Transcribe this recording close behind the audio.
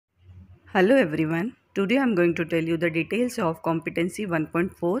Hello everyone. Today I am going to tell you the details of Competency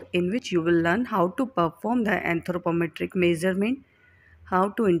 1.4, in which you will learn how to perform the anthropometric measurement, how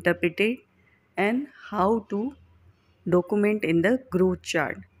to interpret it, and how to document in the growth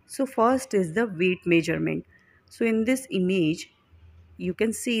chart. So first is the weight measurement. So in this image you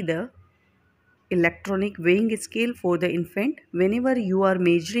can see the electronic weighing scale for the infant. Whenever you are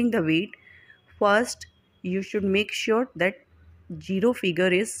measuring the weight, first you should make sure that zero figure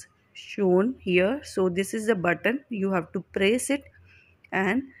is shown here. So this is the button, you have to press it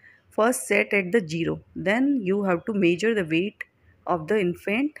and first set at the zero. Then you have to measure the weight of the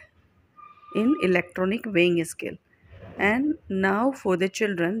infant in electronic weighing scale. And now for the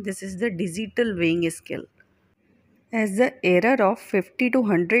children, this is the digital weighing scale. As the error of 50 to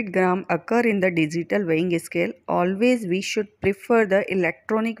 100 gram occur in the digital weighing scale, always we should prefer the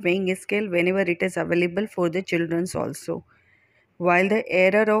electronic weighing scale whenever it is available for the children's also, while the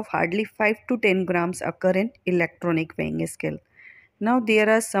error of hardly 5 to 10 grams occur in electronic weighing scale. Now there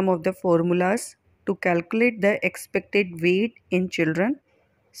are some of the formulas to calculate the expected weight in children.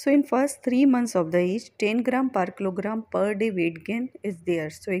 So in first 3 months of the age, 10 gram per kilogram per day weight gain is there.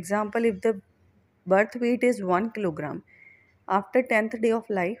 So example, if the birth weight is 1 kilogram, after 10th day of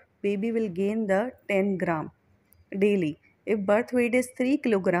life, baby will gain the 10 gram daily. If birth weight is 3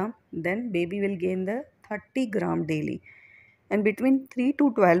 kilogram, then baby will gain the 30 gram daily. And between 3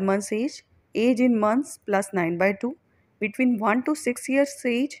 to 12 months age in months plus 9 by 2. Between 1 to 6 years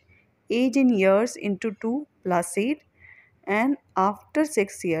age in years into 2 plus 8. And after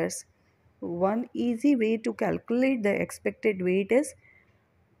 6 years, one easy way to calculate the expected weight is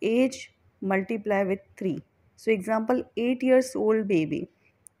age multiply with 3. So example, 8 years old baby,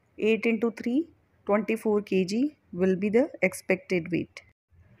 8 into 3, 24 kg will be the expected weight.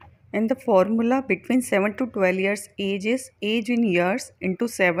 And the formula between 7 to 12 years age is age in years into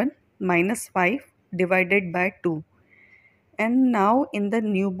 7 minus 5 divided by 2. And now in the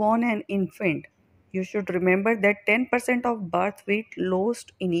newborn and infant, you should remember that 10% of birth weight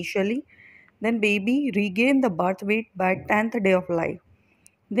lost initially, then baby regain the birth weight by 10th day of life.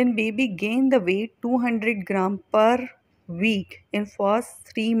 Then baby gain the weight 200 gram per week in first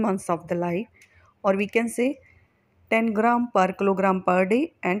 3 months of the life, or we can say 10 gram per kilogram per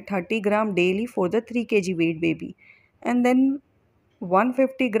day and 30 gram daily for the 3 kg weight baby. And then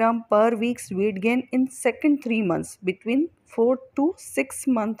 150 gram per week's weight gain in second 3 months between 4 to 6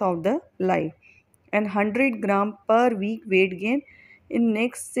 months of the life, and 100 gram per week weight gain in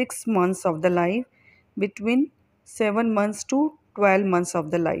next 6 months of the life between 7 months to 12 months of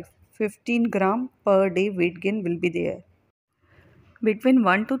the life. 15 gram per day weight gain will be there. Between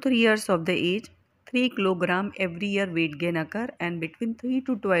 1 to 3 years of the age, 3 kg every year weight gain occur, and between 3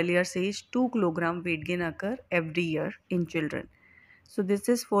 to 12 years age, 2 kg weight gain occur every year in children. So this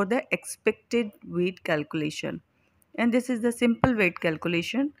is for the expected weight calculation. And this is the simple weight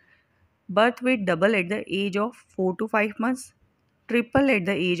calculation. Birth weight double at the age of 4 to 5 months, triple at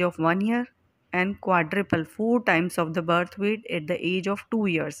the age of 1 year, and quadruple 4 times of the birth weight at the age of 2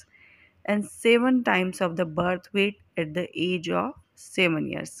 years, and 7 times of the birth weight at the age of 7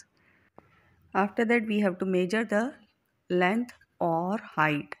 years. After that, we have to measure the length or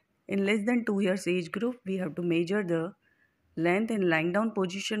height. In less than 2 years age group, we have to measure the length in lying down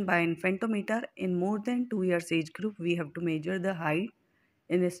position by Anthropometer. In more than 2 years age group, we have to measure the height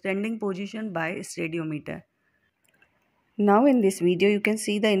in a standing position by stadiometer. Now in this video you can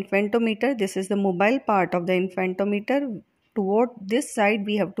see the infantometer. This is the mobile part of the infantometer. Toward this side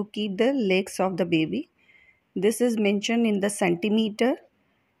we have to keep the legs of the baby. This is mentioned in the centimeter,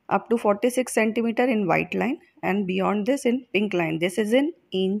 up to 46 centimeter in white line, and beyond this in pink line. This is in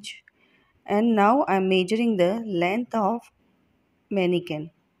inch. And now I am measuring the length of mannequin.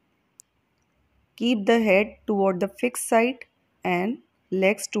 Keep the head toward the fixed side and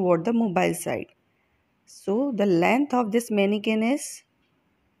legs toward the mobile side. So the length of this mannequin is,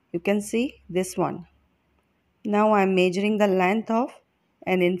 you can see this one. Now I am measuring the length of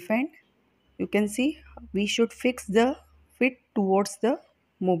an infant. You can see we should fix the feet towards the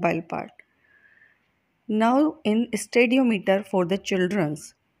mobile part. Now in stadiometer for the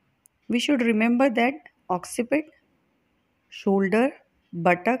children's, we should remember that occiput, shoulder,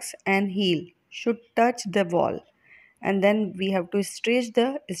 buttocks and heel should touch the wall, and then we have to stretch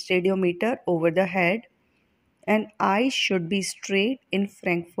the stadiometer over the head, and eyes should be straight in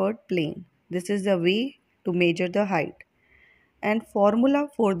Frankfurt plane. This is the way to measure the height. And formula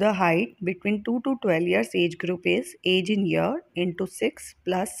for the height between 2 to 12 years age group is age in year into 6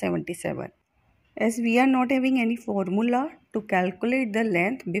 plus 77. As we are not having any formula to calculate the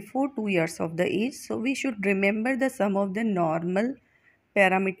length before 2 years of the age, so we should remember the sum of the normal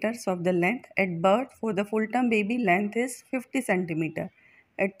parameters of the length. At birth, for the full-term baby, length is 50 centimeter.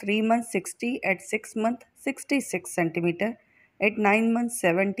 At 3 months, 60. At 6 months, 66 centimeter. At 9 months,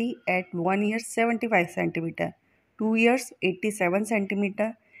 70. At 1 year, 75 centimeter. 2 years, 87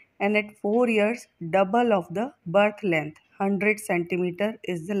 centimeter. And at 4 years, double of the birth length, 100 centimeter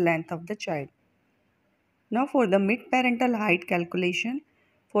is the length of the child. Now for the mid-parental height calculation,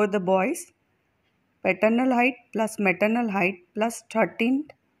 for the boys, paternal height plus maternal height plus 13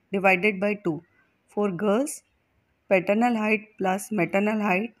 divided by 2. For girls, paternal height plus maternal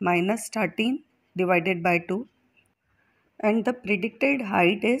height minus 13 divided by 2. And the predicted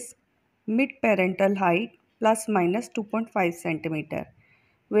height is mid-parental height plus minus 2.5 centimeter.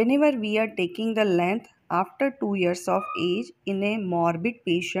 Whenever we are taking the length after 2 years of age in a morbid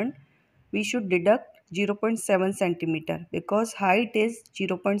patient, we should deduct 0.7 centimeter because height is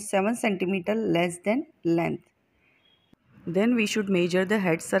 0.7 centimeter less than length. Then we should measure the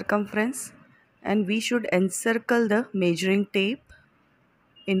head circumference and we should encircle the measuring tape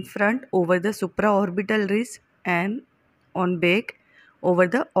in front over the supraorbital ridge and on back over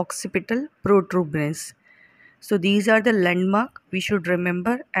the occipital protuberance. So these are the landmark we should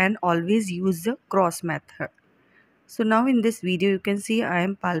remember and always use the cross method. So now in this video you can see I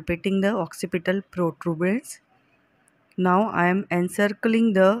am palpating the occipital protuberance. Now I am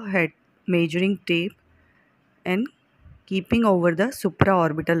encircling the head measuring tape and keeping over the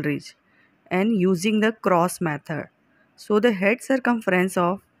supraorbital ridge and using the cross method. So the head circumference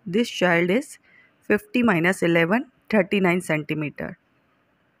of this child is 50 minus 11, 39 centimeter.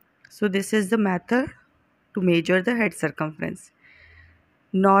 So this is the method to measure the head circumference.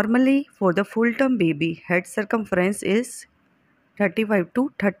 Normally for the full-term baby, head circumference is 35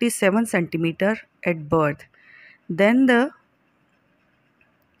 to 37 centimeter at birth. Then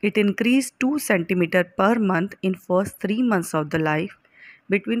it increased 2 centimeter per month in first 3 months of the life.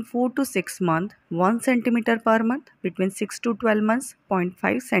 Between 4 to 6 months, 1 centimeter per month. Between 6 to 12 months,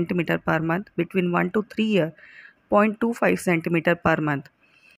 0.5 centimeter per month. Between 1 to 3 years, 0.25 centimeter per month.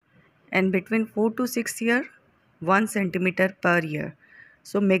 And between 4 to 6 years, 1 centimeter per year.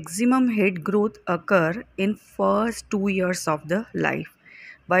 So maximum head growth occur in first 2 years of the life.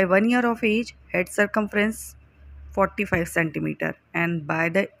 By 1 year of age, head circumference 45 centimeter, and by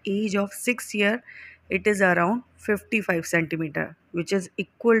the age of 6 year it is around 55 centimeter, which is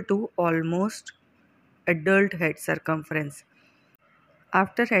equal to almost adult head circumference.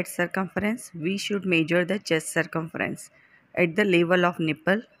 After head circumference, we should measure the chest circumference at the level of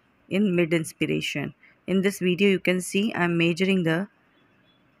nipple in mid inspiration. In this video you can see I am measuring the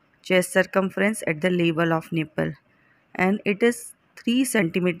chest circumference at the level of nipple, and it is 3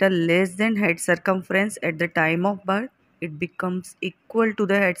 centimeter less than head circumference at the time of birth. It becomes equal to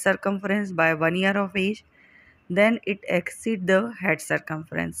the head circumference by 1 year of age. Then it exceeds the head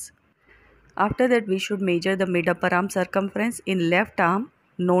circumference. After that we should measure the mid upper arm circumference in left arm,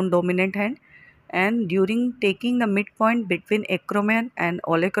 non-dominant hand, and during taking the midpoint between acromion and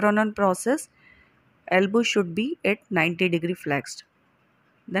olecranon process, elbow should be at 90-degree flexed.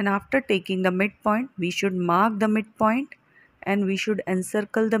 Then after taking the midpoint, we should mark the midpoint and we should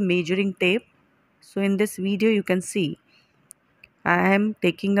encircle the measuring tape. So in this video you can see I am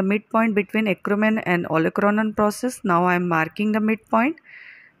taking the midpoint between acromion and olecranon process. Now I am marking the midpoint,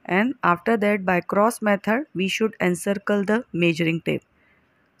 and after that by cross method we should encircle the measuring tape.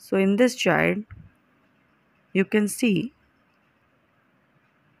 So in this child you can see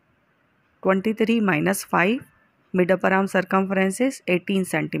 23 minus 5, mid upper arm circumference is 18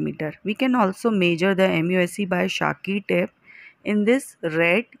 centimeter. We can also measure the MUSE by Shaki tape. In this,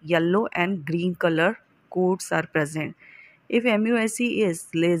 red, yellow and green color codes are present. If MUSE is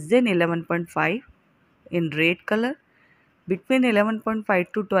less than 11.5 in red color, between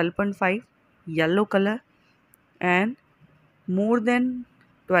 11.5 to 12.5 yellow color, and more than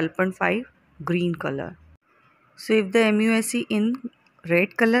 12.5 green color. So if the MUSE in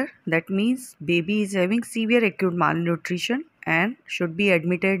red color, that means baby is having severe acute malnutrition and should be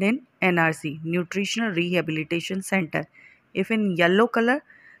admitted in NRC, Nutritional Rehabilitation Center. If in yellow color,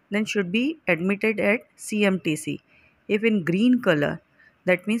 then should be admitted at CMTC. If in green color,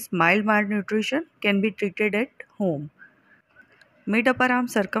 that means mild malnutrition, can be treated at home. Mid upper arm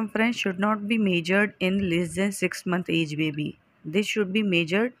circumference should not be measured in less than 6 month age baby. This should be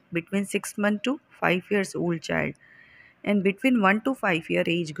measured between 6 month to 5 years old child, and between 1 to 5 year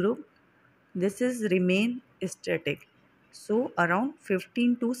age group this is remain static, so around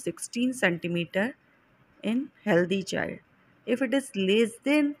 15 to 16 centimeter in healthy child. If it is less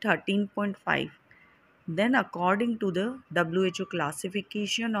than 13.5, Then according to the WHO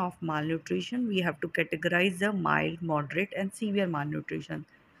classification of malnutrition, we have to categorize the mild, moderate and severe malnutrition.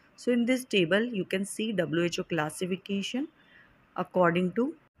 So in this table, you can see WHO classification according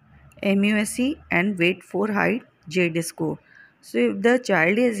to MUSC and weight for height JD score. So if the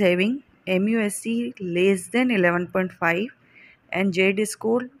child is having MUSC less than 11.5 and JD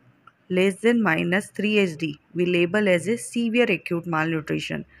score less than -3 HD, we label as a severe acute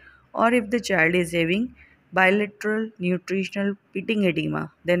malnutrition. Or if the child is having bilateral nutritional pitting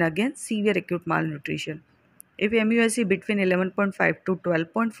edema, then again severe acute malnutrition. If MUSC between 11.5 to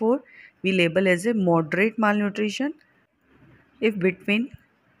 12.4, we label as a moderate malnutrition. If between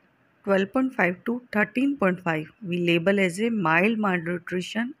 12.5 to 13.5, we label as a mild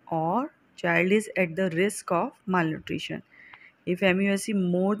malnutrition or child is at the risk of malnutrition. If MUSC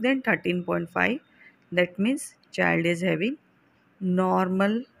more than 13.5, that means child is having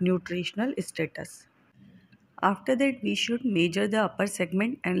normal nutritional status. After that, we should measure the upper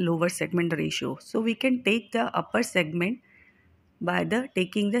segment and lower segment ratio. So we can take the upper segment by the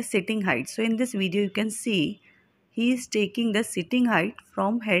taking the sitting height. So in this video, you can see he is taking the sitting height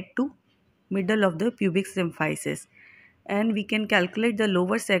from head to middle of the pubic symphysis, and we can calculate the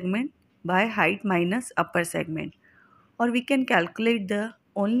lower segment by height minus upper segment, or we can calculate the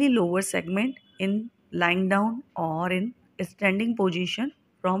only lower segment in lying down or in standing position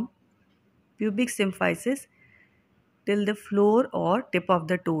from pubic symphysis till the floor or tip of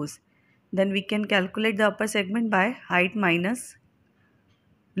the toes. Then we can calculate the upper segment by height minus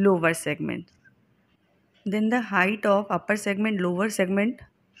lower segment. Then the height of upper segment lower segment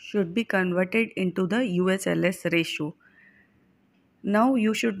should be converted into the USLS ratio. Now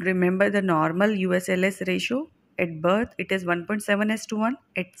you should remember the normal USLS ratio. At birth it is 1.7:1,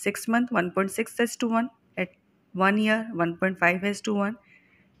 at 6 months 1.6:1, at 1 year 1.5:1,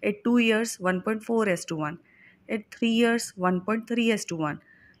 at 2 years 1.4:1, at 3 years 1.3:1.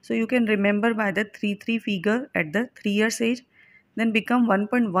 So you can remember by the 3 figure at the 3 years age, then become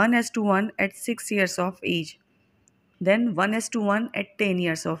 1.1:1 at 6 years of age, then 1:1 at 10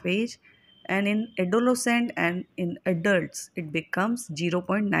 years of age, and in adolescent and in adults it becomes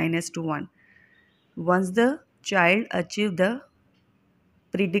 0.9:1 once the child achieves the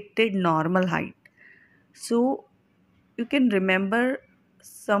predicted normal height. So you can remember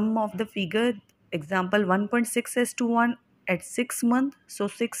some of the figure. Example 1.6:1 at 6 months, so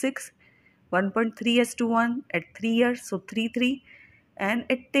 6, 1.3:1 at 3 years, so 3, and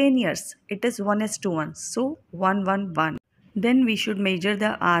at 10 years it is 1:1, so 1. Then we should measure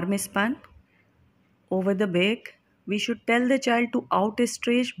the arm span over the back. We should tell the child to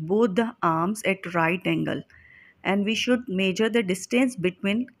outstretch both the arms at right angle, and we should measure the distance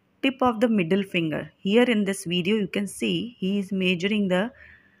between tip of the middle finger. Here in this video you can see he is measuring the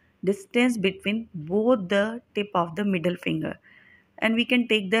distance between both the tip of the middle finger, and we can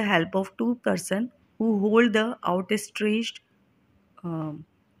take the help of two person who hold the outstretched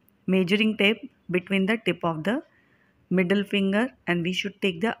measuring tape between the tip of the middle finger, and we should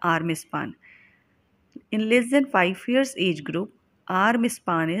take the arm span. In less than 5 years age group, arm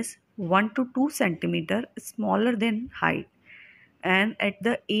span is 1 to 2 centimeter smaller than height, and at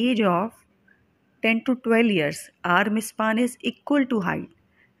the age of 10 to 12 years, arm span is equal to height,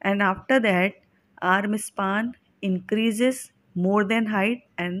 and after that, arm span increases more than height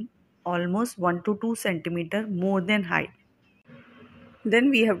and almost 1 to 2 centimeter more than height. Then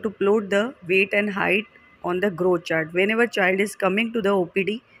we have to plot the weight and height on the growth chart. Whenever child is coming to the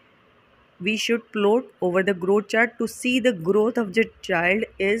OPD, we should plot over the growth chart to see the growth of the child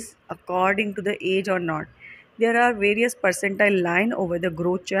is according to the age or not. There are various percentile line over the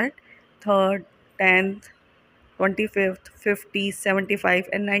growth chart: 3rd, 10th, 25th, 50,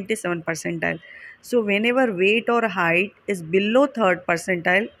 75 and 97 percentile. So whenever weight or height is below 3rd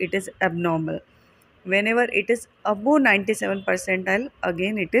percentile, it is abnormal. Whenever it is above 97 percentile,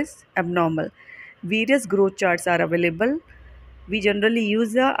 again it is abnormal. Various growth charts are available. We generally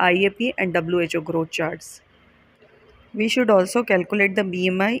use the IAP and WHO growth charts. We should also calculate the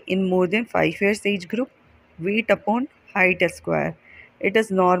BMI in more than 5 years age group, weight upon height square. It is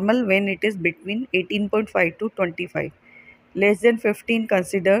normal when it is between 18.5 to 25. Less than 15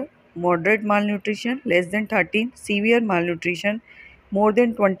 consider moderate malnutrition, less than 13 severe malnutrition, more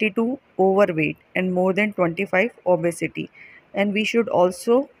than 22 overweight, and more than 25 obesity. And we should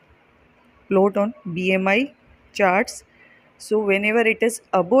also plot on BMI charts. So whenever it is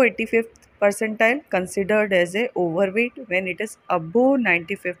above 85th percentile, considered as a overweight. When it is above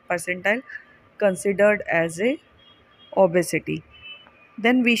 95th percentile, considered as a obesity.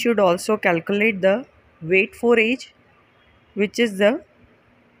 Then we should also calculate the weight for age, which is the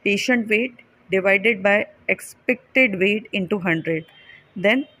patient weight divided by expected weight into 100.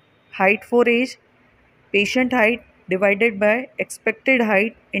 Then height for age, patient height divided by expected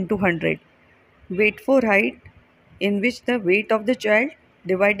height into 100. Weight for height, in which the weight of the child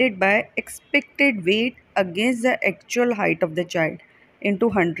divided by expected weight against the actual height of the child into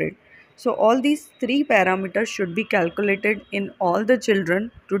 100. So all these three parameters should be calculated in all the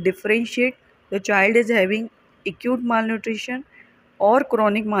children to differentiate the child is having acute malnutrition or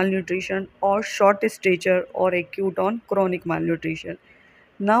chronic malnutrition or short stature or acute on chronic malnutrition.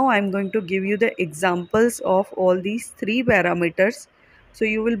 Now I am going to give you the examples of all these three parameters so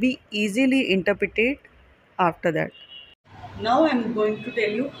you will be easily interpreted after that. Now I am going to tell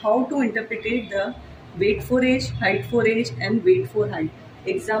you how to interpret the weight for age, height for age and weight for height.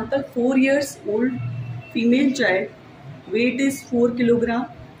 Example, 4 years old female child, weight is 4 kilogram,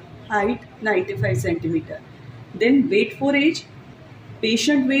 height 95 centimeter. Then weight for age,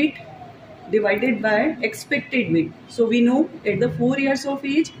 patient weight divided by expected weight. So we know at the 4 years of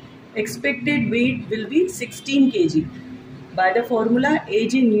age, expected weight will be 16 kg. By the formula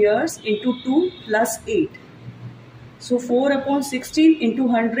age in years into 2 plus 8. So 4 upon 16 into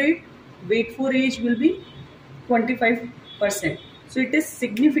 100, weight for age will be 25%. So it is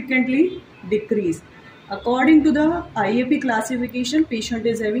significantly decreased. According to the IAP classification, patient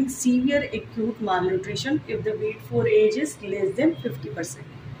is having severe acute malnutrition if the weight for age is less than 50%.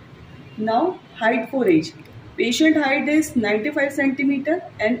 Now height for age. Patient height is 95 centimeter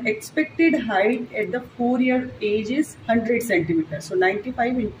and expected height at the 4-year age is 100 centimeter. So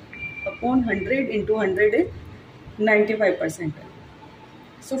 95 upon 100 into 100 is 95%.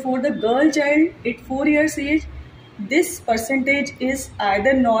 So for the girl child at 4 years age, this percentage is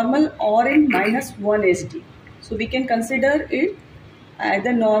either normal or in -1 SD. So we can consider it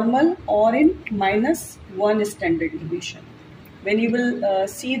either normal or in -1 standard deviation. When you will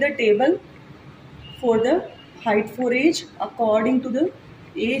see the table for the height for age according to the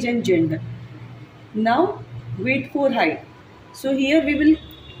age and gender. Now weight for height. So here we will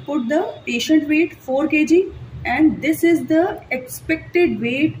put the patient weight 4 kg and this is the expected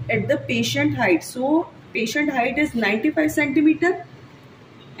weight at the patient height. So patient height is 95 centimeter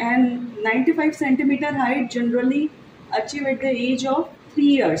and 95 centimeter height generally achieve at the age of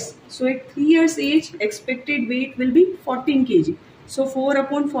 3 years. So at 3 years age expected weight will be 14 kg. So 4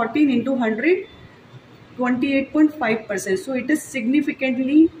 upon 14 into 100, 28.5%. So it is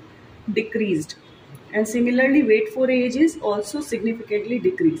significantly decreased. And similarly weight for age is also significantly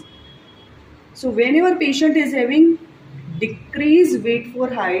decreased. So whenever patient is having decreased weight for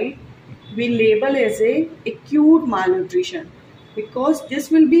height, we label as a acute malnutrition because this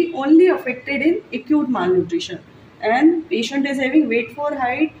will be only affected in acute malnutrition. And patient is having weight for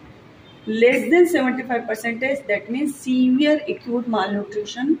height less than 75%, that means severe acute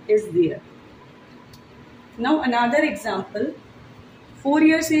malnutrition is there. Now another example, 4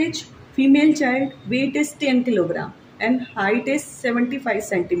 years age, female child, weight is 10 kilogram and height is 75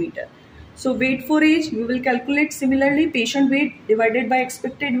 centimeter. So weight for age, we will calculate similarly patient weight divided by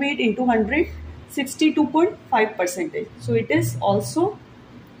expected weight into 100, 62.5%. So it is also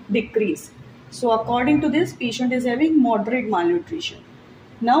decreased. So according to this, patient is having moderate malnutrition.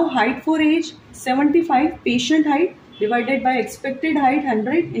 Now height for age, 75 patient height divided by expected height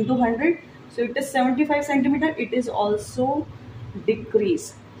 100 into 100. So it is 75 centimeter. It is also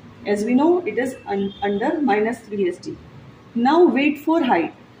decreased. As we know, it is under -3 SD. Now weight for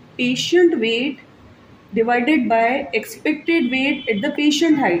height. Patient weight divided by expected weight at the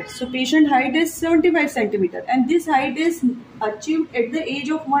patient height. So patient height is 75 centimeter and this height is achieved at the age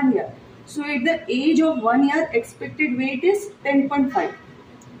of 1 year. So at the age of 1 year expected weight is 10.5.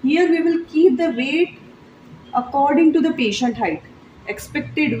 Here we will keep the weight according to the patient height.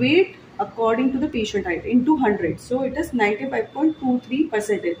 Expected weight according to the patient height into 100. So it is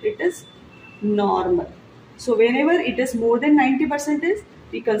 95.23%. It is normal. So whenever it is more than 90%,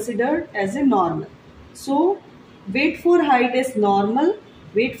 we consider as a normal. So weight for height is normal,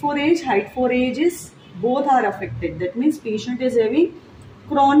 weight for age, height for age is both are affected. That means patient is having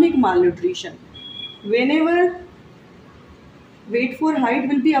chronic malnutrition. Whenever weight for height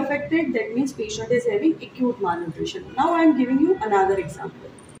will be affected, that means patient is having acute malnutrition. Now I am giving you another example.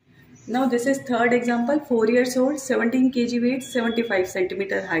 Now this is third example, 4 years old, 17 kg weight, 75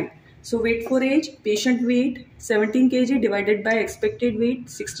 centimeter height. So weight for age, patient weight 17 kg divided by expected weight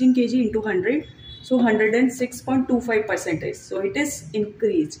 16 kg into 100. So 106.25%. So it is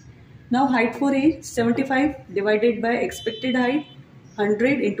increased. Now height for age, 75 divided by expected height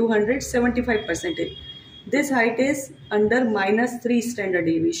 100 into 100, 75%. This height is under -3 standard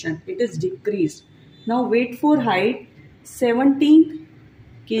deviation. It is decreased. Now weight for height, 17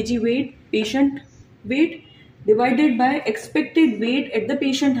 kg weight patient weight divided by expected weight at the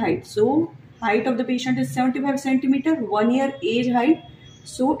patient height. So height of the patient is 75 centimeter, 1 year age height.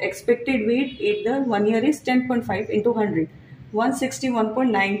 So expected weight at the 1 year is 10.5 into 100,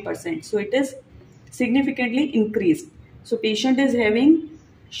 161.9%. So it is significantly increased. So patient is having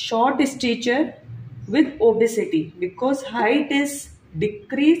short stature with obesity because height is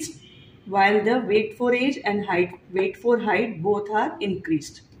decreased while the weight for age and weight for height both are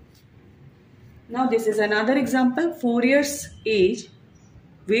increased. Now this is another example. 4 years age,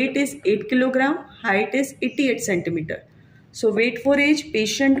 weight is 8 kilogram, height is 88 centimeter. So weight for age,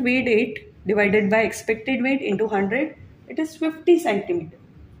 patient weight 8 divided by expected weight into 100, it is 50 centimeter.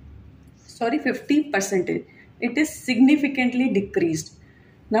 Sorry, 50%. It is significantly decreased.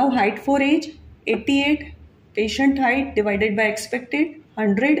 Now height for age, 88, patient height divided by expected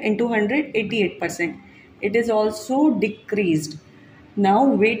 100 into 100, 88%. It is also decreased. Now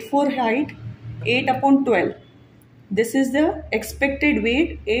weight for height, 8 upon 12. This is the expected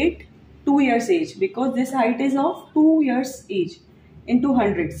weight at 2 years age because this height is of 2 years age into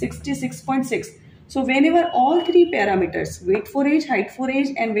 100, 66.6. So whenever all three parameters, weight for age, height for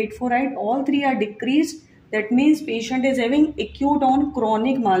age and weight for height, all three are decreased, that means patient is having acute on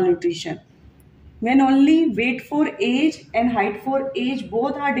chronic malnutrition. When only weight for age and height for age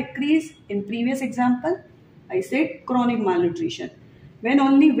both are decreased, in previous example, I said chronic malnutrition. When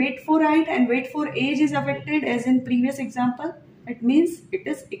only weight for height and weight for age is affected, as in previous example, it means it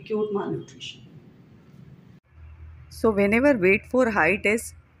is acute malnutrition. So whenever weight for height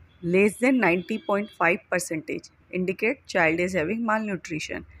is less than 90.5% indicate child is having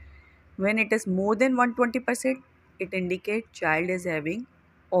malnutrition. When it is more than 120%, it indicates child is having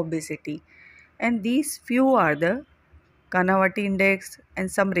obesity. And these few are the Kanavati index and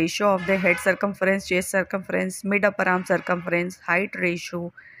some ratio of the head circumference, chest circumference, mid upper arm circumference, height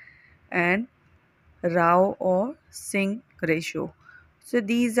ratio and Rao or Singh ratio. So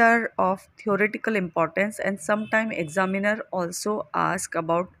these are of theoretical importance and sometime examiner also ask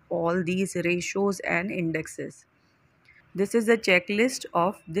about all these ratios and indexes. This is the checklist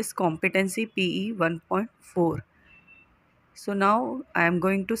of this competency PE 1.4. So now I am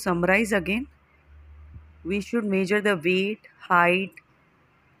going to summarize again. We should measure the weight, height,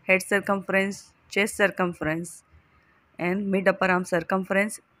 head circumference, chest circumference and mid upper arm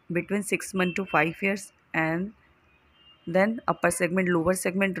circumference between 6 months to 5 years, and then upper segment lower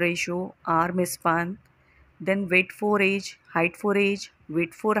segment ratio, arm span, then weight for age,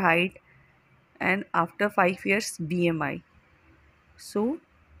 weight for height, and after 5 years BMI. So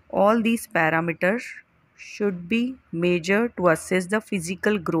all these parameters should be measured to assess the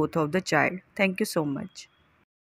physical growth of the child. Thank you so much.